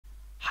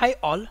Hi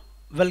all,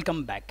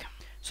 welcome back.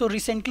 So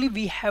recently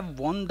we have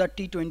won the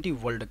T20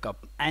 World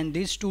Cup and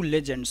these two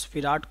legends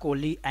Virat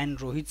Kohli and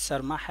Rohit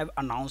Sharma have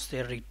announced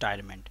their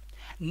retirement.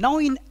 Now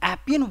in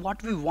Appian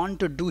what we want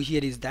to do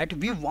here is that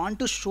we want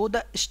to show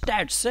the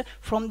stats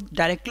from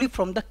directly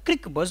from the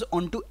Cricbuzz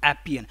onto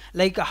Appian,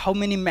 like how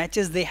many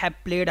matches they have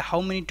played,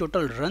 how many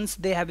total runs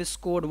they have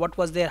scored, what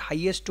was their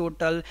highest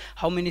total,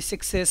 how many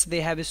sixes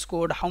they have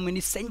scored, how many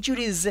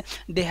centuries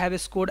they have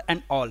scored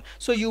and all.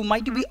 So you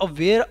might be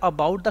aware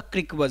about the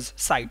Cricbuzz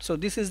site. So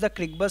this is the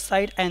Cricbuzz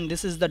site and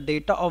this is the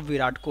data of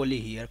Virat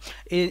Kohli here.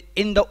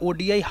 In the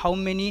ODI, how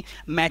many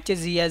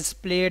matches he has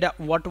played,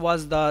 what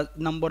was the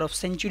number of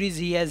centuries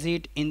he has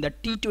hit in the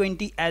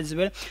T20 as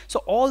well. So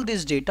all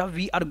this data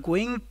we are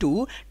going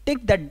to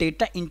take that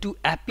data into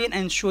Appian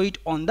and show it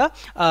on the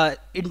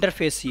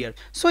interface here.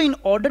 So in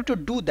order to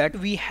do that,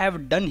 we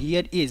have done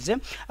here is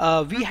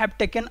we have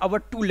taken our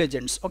two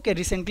legends. Okay,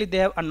 recently they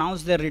have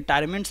announced their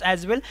retirements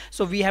as well.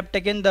 So we have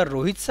taken the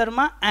Rohit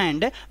Sharma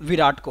and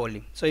Virat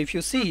Kohli. So if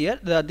you see here,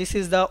 this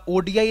is the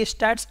ODI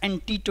stats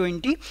and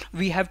T20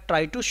 we have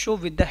tried to show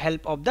with the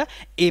help of the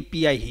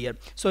API here.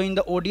 So in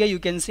the ODI you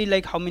can see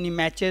like how many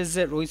matches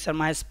Rohit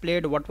Sharma has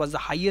played, what was the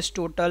highest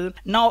total.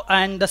 Now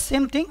and the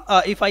same thing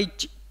if I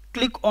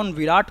click on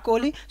Virat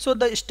Kohli, so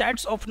the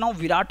stats of now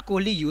Virat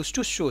Kohli used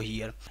to show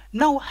here.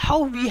 Now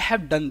how we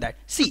have done that?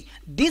 See,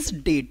 this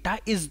data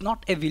is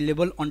not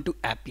available onto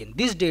Appian.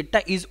 This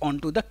data is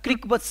onto the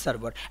Cricbuzz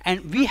server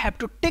and we have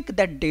to take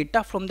that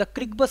data from the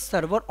Cricbuzz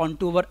server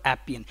onto our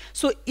Appian.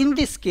 So in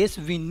this case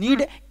we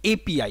need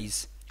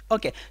APIs.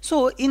 Okay,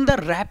 so in the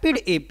Rapid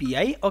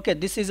API, okay,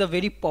 this is a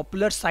very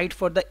popular site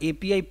for the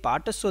API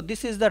part. So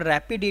this is the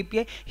Rapid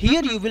API.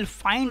 Here you will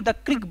find the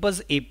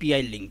Cricbuzz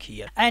API link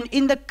here. And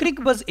in the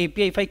Cricbuzz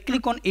API, if I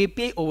click on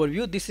API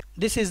overview,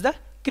 this is the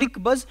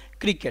Cricbuzz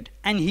Cricket,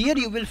 and here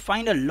you will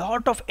find a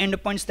lot of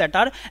endpoints that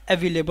are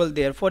available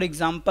there. For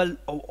example,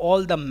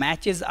 all the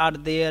matches are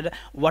there,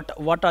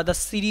 what are the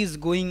series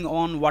going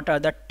on, what are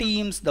the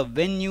teams, the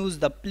venues,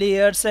 the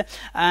players,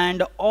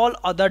 and all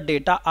other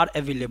data are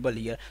available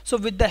here. So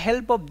with the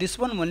help of this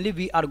one only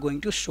we are going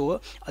to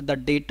show the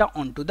data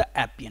onto the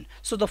Appian.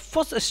 So the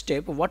first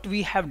step what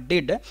we have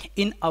did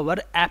in our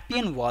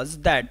Appian was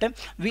that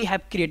we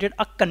have created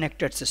a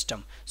connected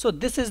system. So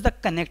this is the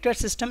connected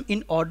system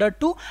in order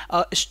to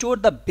store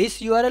the base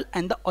URL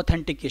and the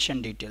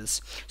authentication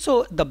details.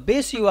 So the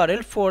base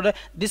URL for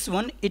this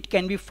one, it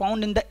can be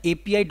found in the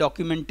API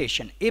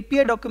documentation.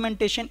 API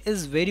documentation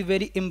is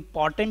very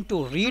important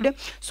to read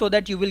so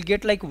that you will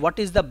get like what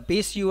is the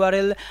base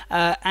URL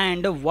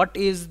and what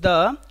is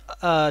the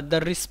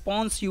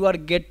response you are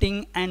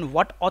getting and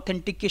what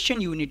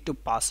authentication you need to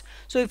pass.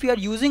 So if you are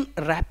using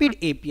Rapid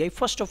API,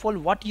 first of all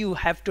what you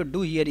have to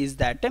do here is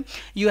that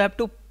you have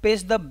to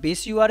paste the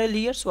base URL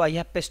here. So I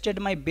have pasted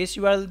my base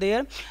URL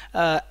there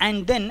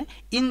and then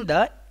in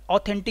the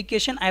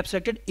authentication I have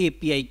selected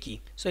API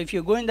key. So if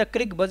you go in the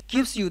Cricbuzz,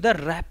 gives you the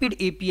Rapid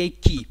API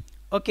key.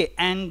 Okay,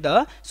 and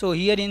so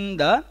here in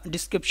the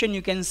description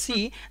you can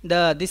see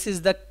this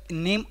is the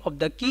name of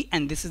the key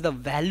and this is the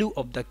value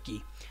of the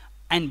key.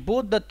 And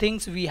both the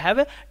things we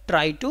have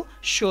tried to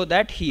show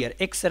that here,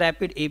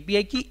 X-Rapid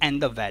API key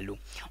and the value.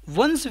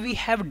 Once we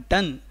have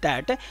done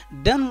that,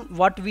 then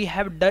what we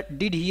have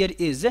did here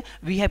is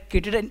we have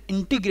created an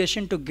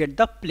integration to get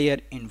the player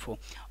info.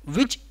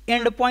 Which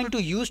endpoint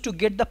to use to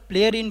get the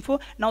player info?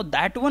 Now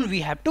that one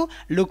we have to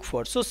look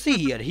for. So see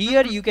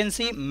here you can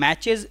see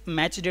matches,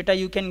 match data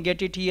you can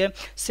get it here,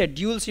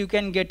 schedules you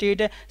can get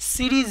it,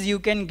 series you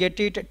can get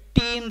it,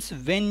 teams,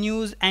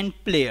 venues and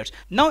players.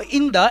 Now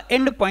in the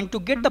endpoint to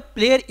get the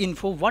player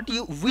info,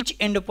 which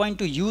endpoint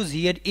to use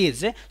here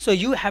is, so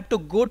you have to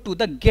go to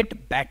the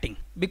get batting,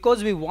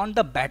 because we want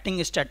the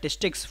batting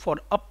statistics for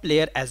a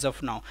player as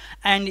of now.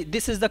 And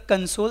this is the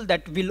console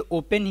that will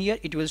open here.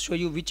 It will show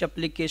you which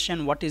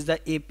application, what is the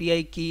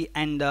API key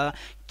and the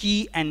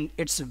key and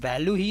its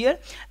value here.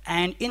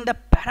 And in the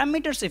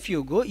parameters if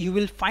you go, you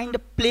will find a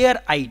player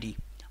ID.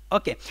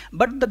 Okay,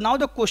 but now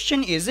the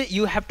question is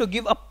you have to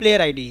give a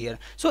player ID here.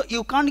 So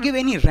you can't give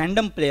any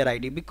random player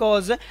ID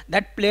because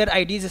that player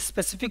ID is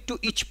specific to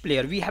each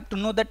player. We have to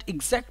know that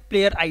exact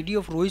player ID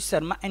of Rohit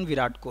Sharma and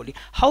Virat Kohli.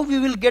 How we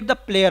will get the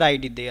player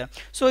ID there?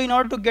 So in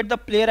order to get the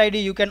player ID,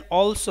 you can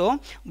also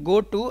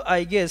go to,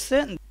 I guess,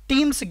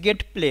 teams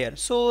get player.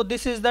 So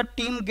this is the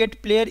team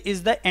get player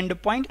is the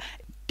endpoint.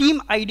 Team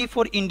ID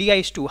for India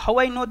is 2. How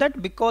I know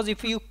that? Because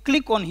if you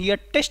click on here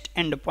test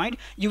endpoint,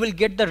 you will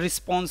get the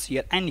response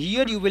here, and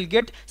here you will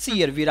get, see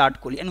here, Virat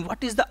Kohli. And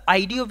what is the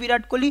ID of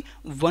Virat Kohli?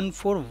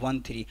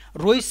 1413.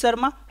 Rohit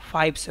Sharma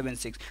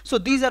 576. So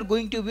these are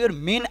going to be your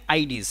main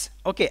IDs.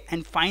 Okay,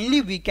 and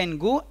finally we can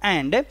go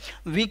and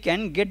we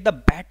can get the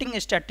batting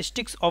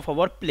statistics of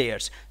our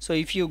players. So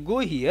if you go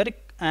here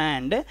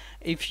and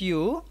if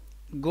you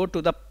go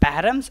to the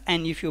params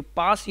and if you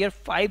pass here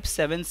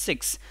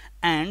 576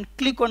 and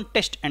click on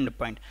test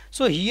endpoint.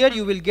 So here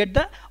you will get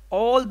the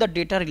all the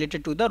data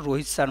related to the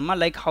Rohit Sharma,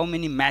 like how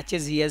many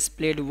matches he has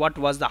played, what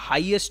was the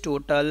highest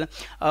total,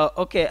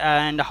 okay,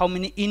 and how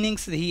many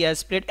innings he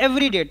has played.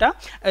 Every data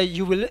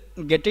you will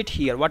get it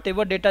here.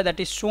 Whatever data that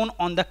is shown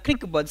on the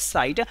Cricbuzz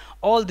site,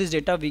 all this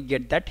data we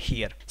get that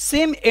here.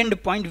 Same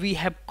endpoint we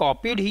have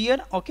copied here.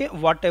 Okay,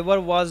 whatever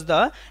was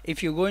the,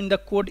 if you go in the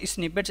code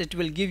snippets, it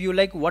will give you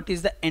like what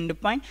is the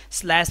endpoint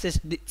slash is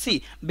the,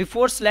 see,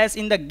 before slash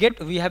in the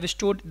get we have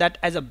stored that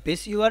as a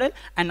base URL,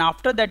 and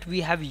after that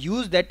we have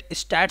used that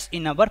stats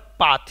in our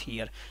path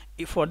here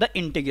for the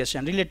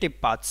integration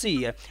relative path. See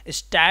here,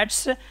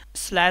 stats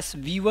slash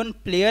v1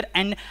 player,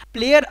 and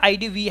player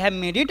ID we have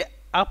made it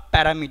a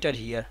parameter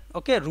here.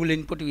 Okay, rule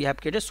input we have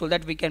created so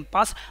that we can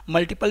pass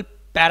multiple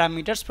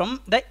parameters from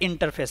the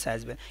interface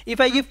as well.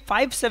 If I give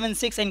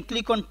 576 and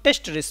click on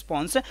test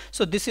response,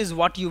 so this is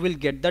what you will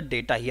get the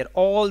data here,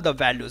 all the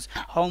values,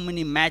 how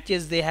many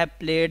matches they have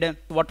played,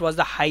 what was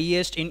the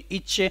highest in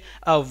each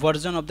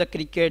version of the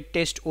cricket,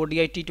 test,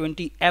 ODI,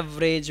 T20,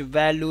 average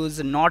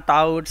values, not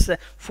outs,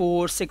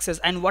 4, 6s,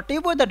 and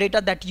whatever the data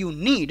that you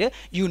need,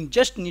 you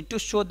just need to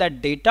show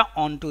that data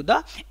onto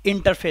the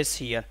interface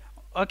here.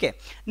 Okay,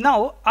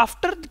 now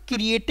after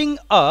creating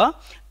a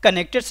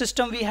connected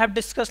system, we have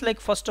discussed, like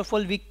first of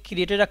all we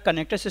created a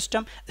connected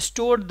system,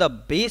 stored the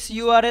base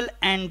URL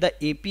and the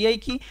API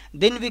key,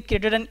 then we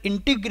created an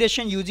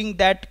integration using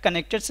that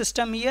connected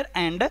system here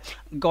and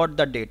got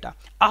the data.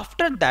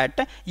 After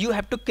that you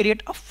have to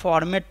create a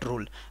format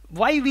rule.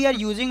 Why we are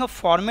using a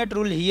format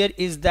rule here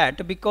is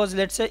that because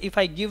let's say if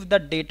I give the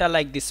data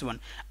like this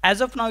one,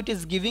 as of now it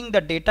is giving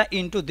the data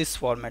into this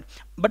format,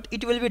 but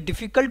it will be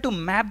difficult to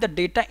map the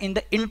data in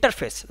the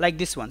interface like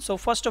this one. So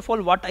first of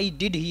all what I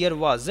did here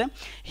was,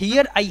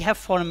 here I have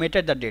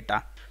formatted the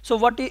data. So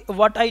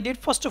what I did,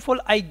 first of all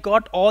I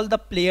got all the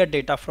player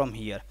data from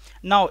here.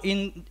 Now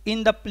in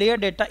the player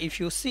data, if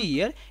you see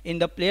here in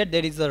the player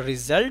there is a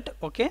result,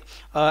 okay,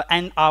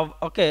 and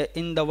okay,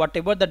 in the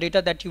whatever the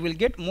data that you will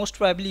get, most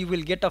probably you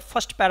will get a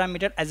first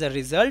parameter as a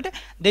result,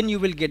 then you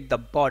will get the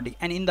body,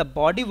 and in the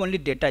body only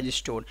data is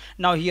stored.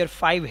 Now here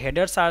 5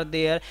 headers are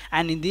there,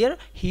 and in there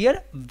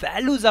here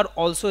values are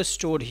also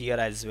stored here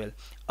as well.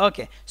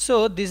 Okay,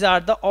 so these are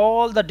the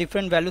all the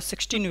different values,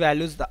 16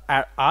 values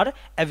that are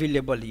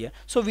available here.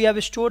 So we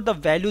have stored the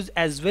values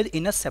as well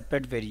in a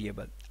separate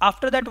variable.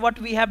 After that what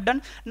we have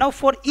done, now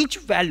for each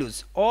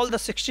values, all the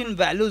 16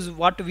 values,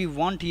 what we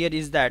want here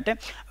is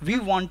that we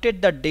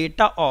wanted the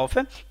data of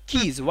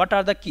keys. What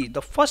are the keys?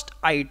 The first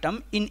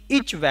item in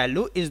each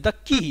value is the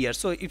key here.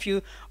 So if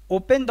you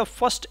open the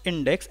first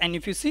index and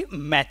if you see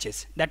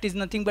matches, that is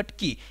nothing but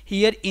key.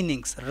 Here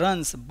innings,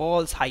 runs,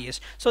 balls,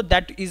 highest, so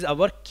that is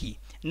our key.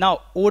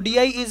 Now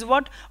ODI is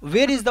what?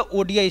 Where is the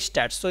ODI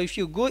stats? So if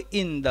you go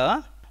in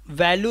the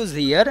values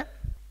here,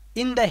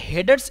 in the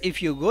headers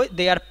if you go,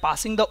 they are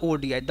passing the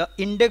ODI. The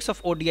index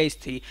of ODI is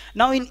 3.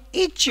 Now in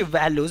each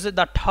values,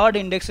 the third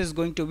index is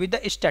going to be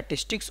the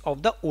statistics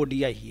of the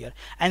ODI here,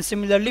 and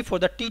similarly for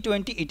the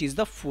T20 it is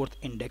the 4th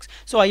index.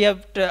 So I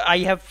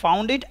have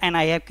found it and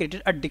I have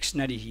created a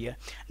dictionary here.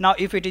 Now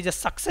if it is a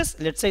success,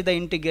 let's say the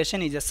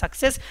integration is a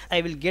success,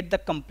 I will get the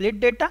complete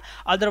data,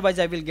 otherwise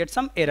I will get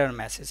some error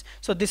message.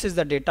 So this is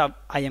the data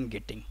I am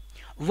getting.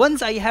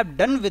 Once I have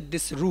done with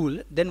this rule,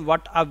 then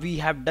what we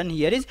have done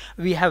here is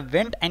we have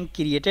went and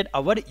created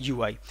our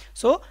UI.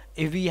 So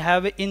if we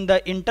have in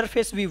the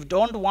interface, we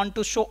don't want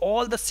to show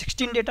all the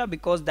 16 data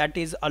because that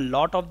is a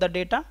lot of the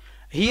data.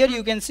 Here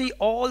you can see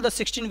all the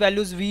 16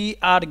 values we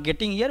are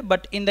getting here,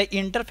 but in the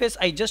interface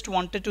I just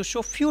wanted to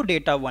show few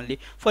data only.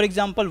 For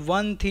example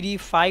 1, 3,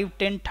 5,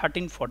 10,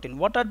 13, 14.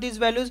 What are these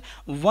values?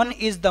 1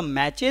 is the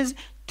matches,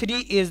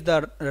 3 is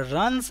the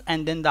runs,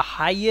 and then the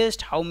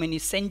highest, how many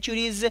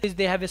centuries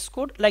they have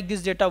scored. Like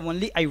this data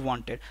only I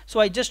wanted,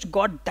 so I just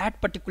got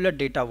that particular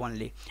data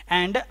only,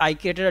 and I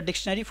created a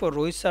dictionary for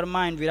Rohit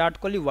Sharma and Virat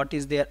Kohli, what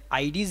is their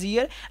IDs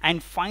here,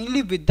 and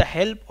finally with the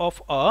help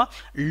of a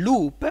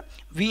loop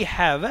we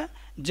have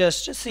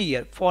just see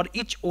here for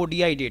each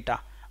ODI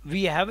data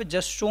we have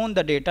just shown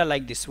the data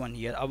like this one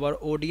here, our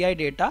ODI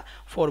data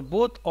for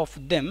both of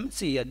them.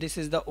 See here, this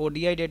is the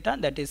ODI data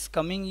that is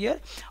coming here,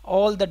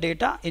 all the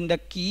data in the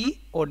key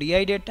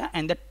ODI data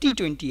and the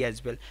T20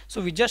 as well.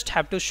 So we just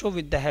have to show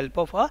with the help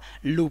of a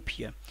loop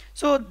here.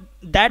 So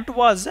that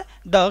was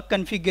the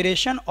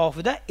configuration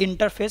of the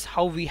interface,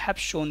 how we have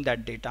shown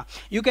that data.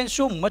 You can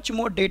show much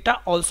more data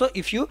also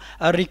if you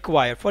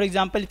require. For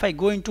example, if I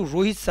go into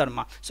Rohit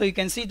Sharma, so you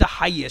can see the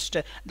highest,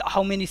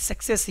 how many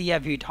sixes he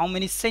have hit, how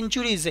many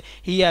centuries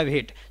he have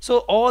hit. So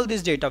all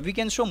this data we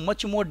can show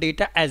much more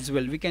data as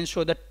well. We can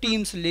show the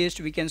teams list,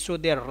 we can show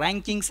their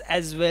rankings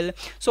as well.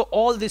 So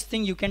all this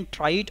thing you can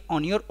try it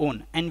on your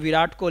own. And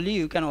Virat Kohli,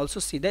 you can also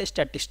see the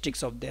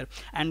statistics of there,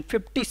 and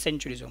 50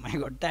 centuries. Oh my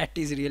god, that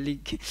is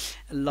really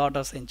a lot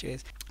of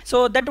centuries.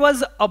 So that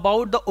was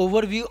about the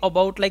overview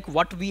about like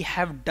what we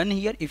have done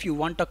here. If you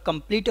want a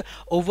complete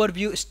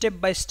overview step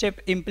by step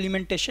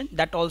implementation,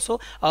 that also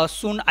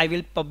soon I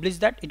will publish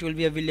that. It will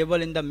be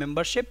available in the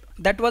membership.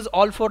 That was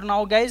all for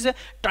now, guys.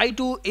 Try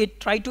to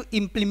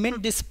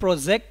implement this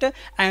project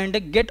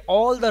and get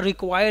all the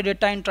required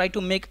data and try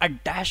to make a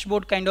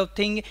dashboard kind of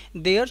thing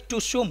there to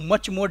show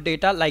much more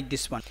data like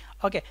this one.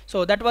 Okay,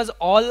 so that was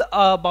all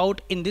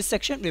about in this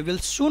section. We will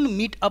soon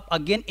meet up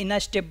again in a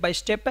step by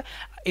step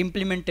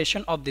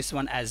implementation of this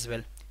one as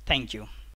well. Thank you.